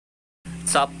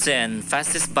Top 10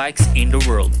 fastest bikes in the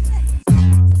world.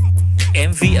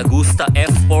 MV Agusta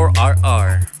F4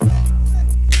 RR.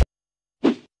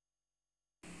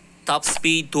 Top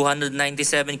speed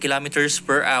 297 kilometers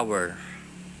per hour.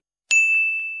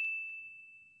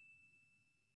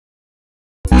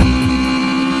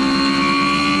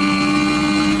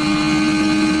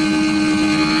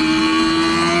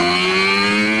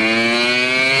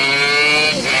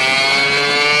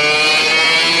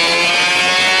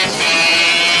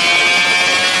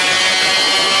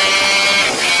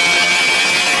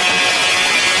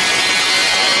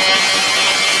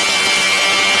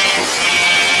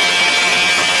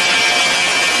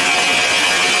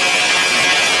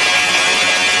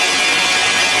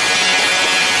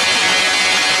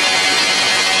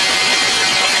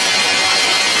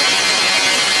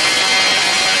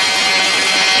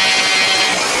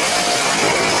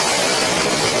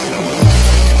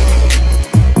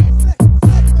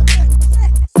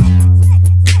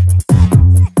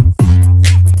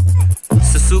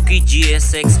 Suzuki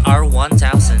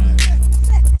GSX-R1000.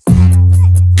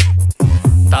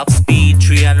 Top speed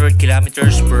 300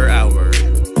 kilometers per hour.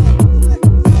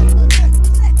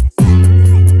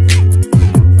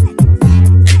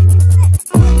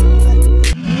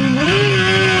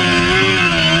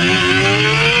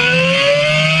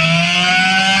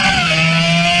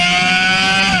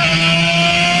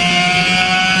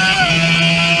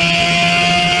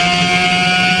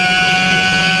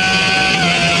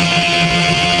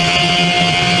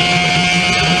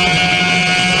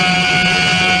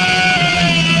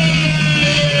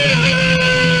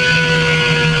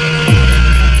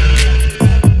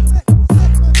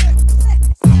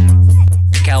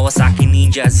 Kawasaki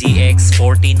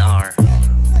ZX-14R.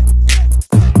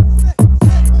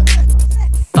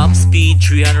 Top speed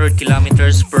 300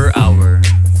 kilometers per hour.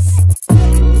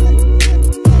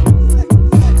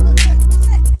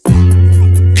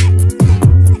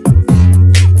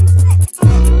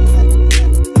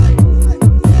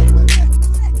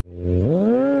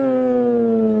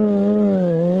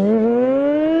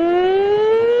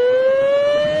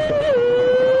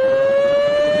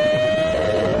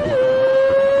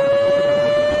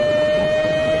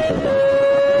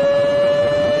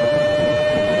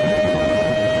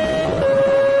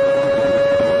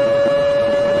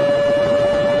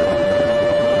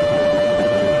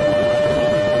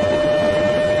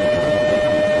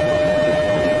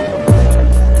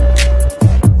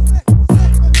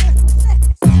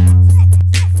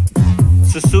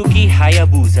 Suzuki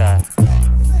Hayabusa.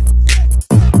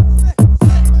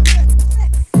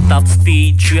 Top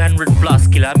speed 300 plus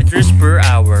kilometers per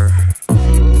hour.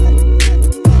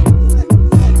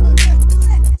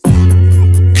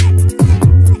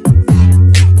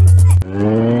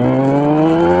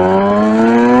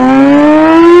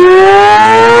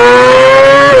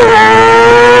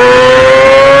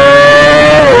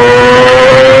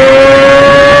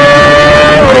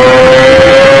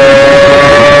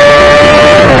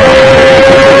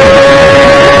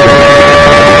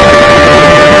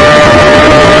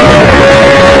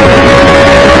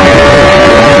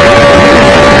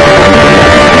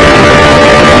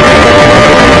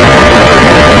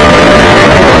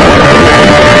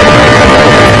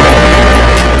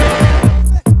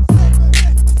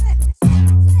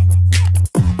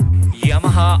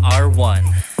 Yamaha R1.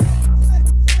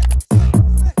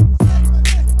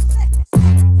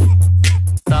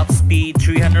 Top speed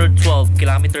 312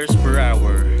 kilometers per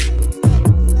hour.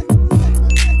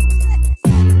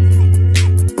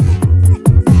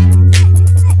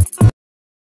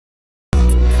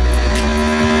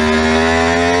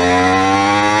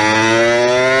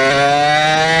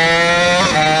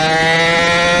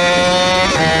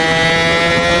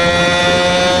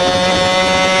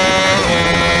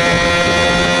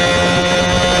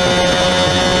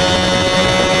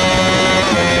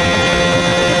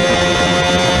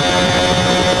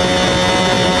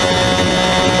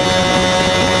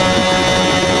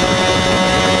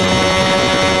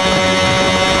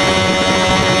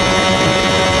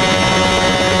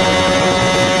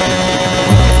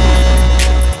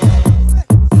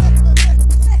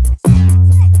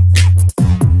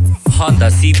 Honda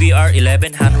CBR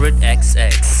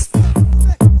 1100XX.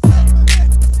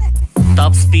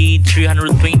 Top speed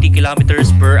 320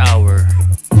 kilometers per hour.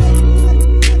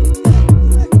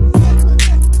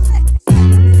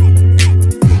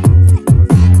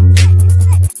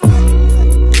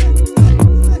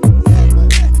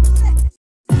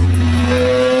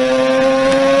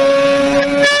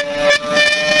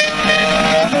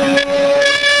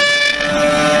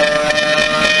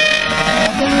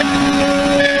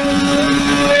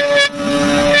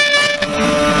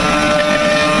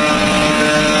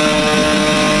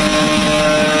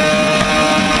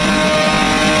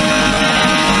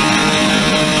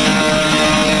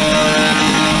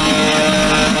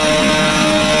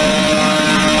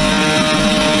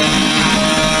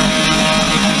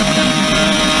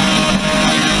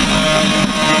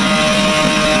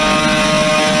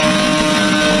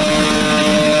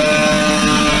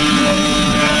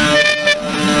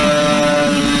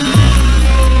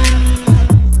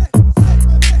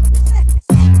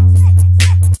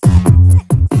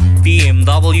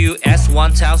 BMW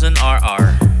S1000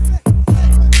 RR.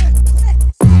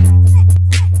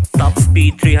 Top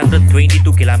speed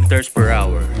 322 kilometers per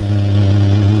hour.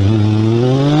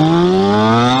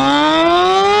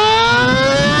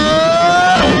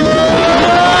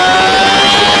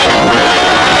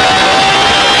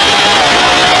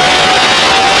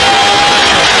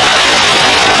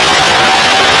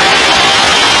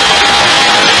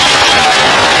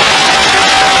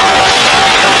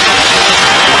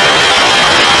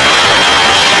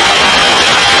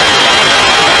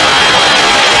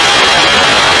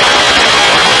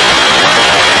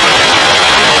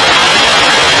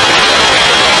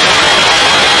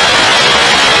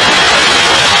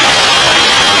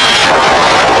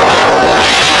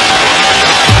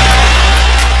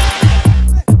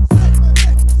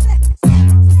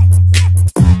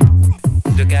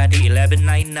 Ducati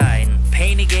 1199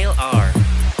 Panigale R.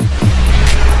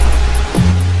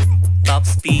 Top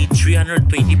speed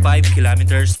 325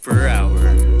 kilometers per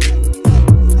hour.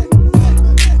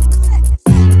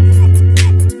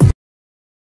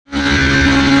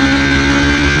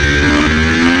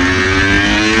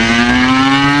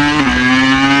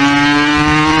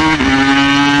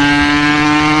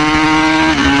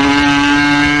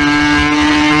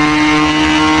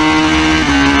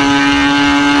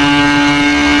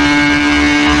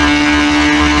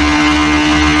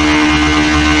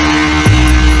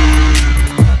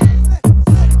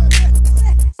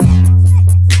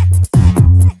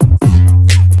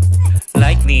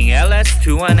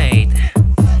 LS218.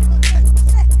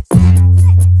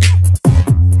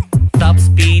 Top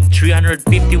speed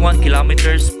 351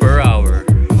 kilometers per hour.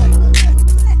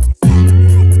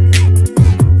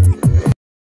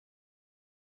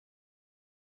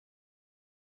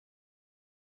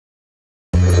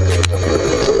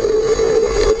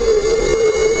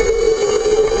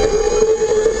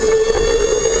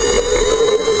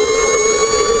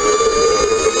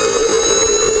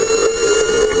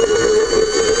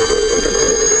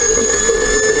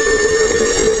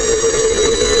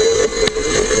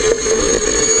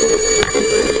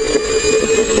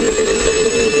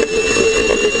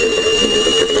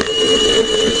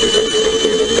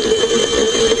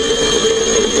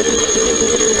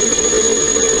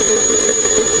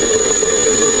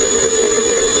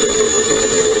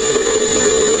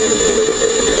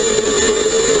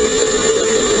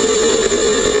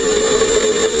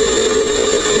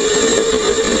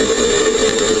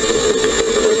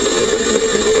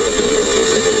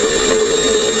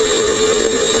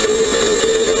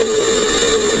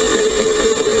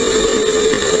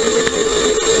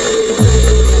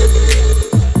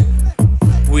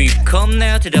 Come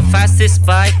now to the fastest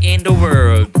bike in the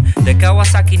world, the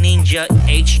Kawasaki Ninja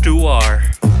H2R.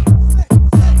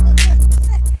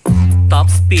 Top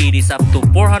speed is up to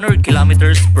 400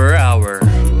 kilometers per hour.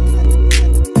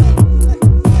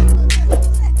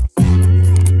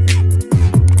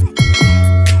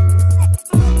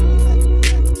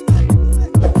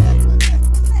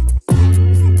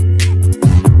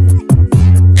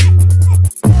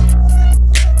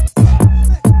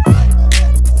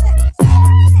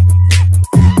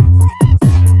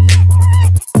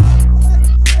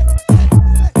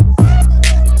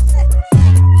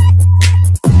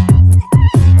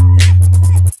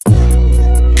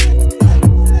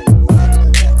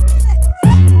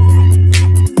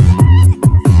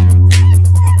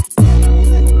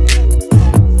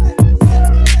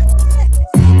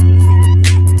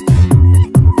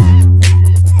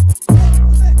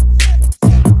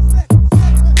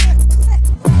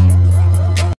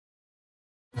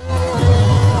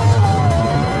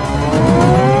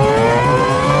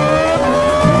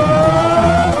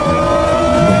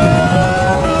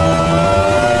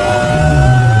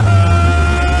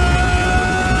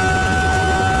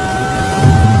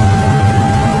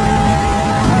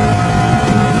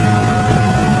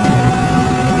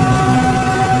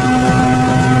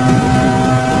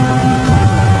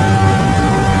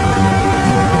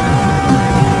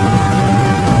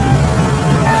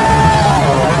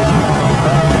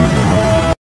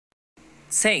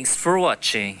 Thanks for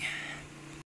watching.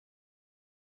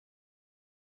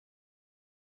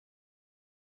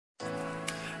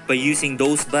 By using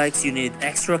those bikes, you need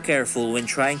extra careful when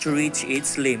trying to reach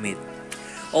its limit.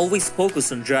 Always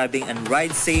focus on driving and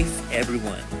ride safe,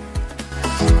 everyone.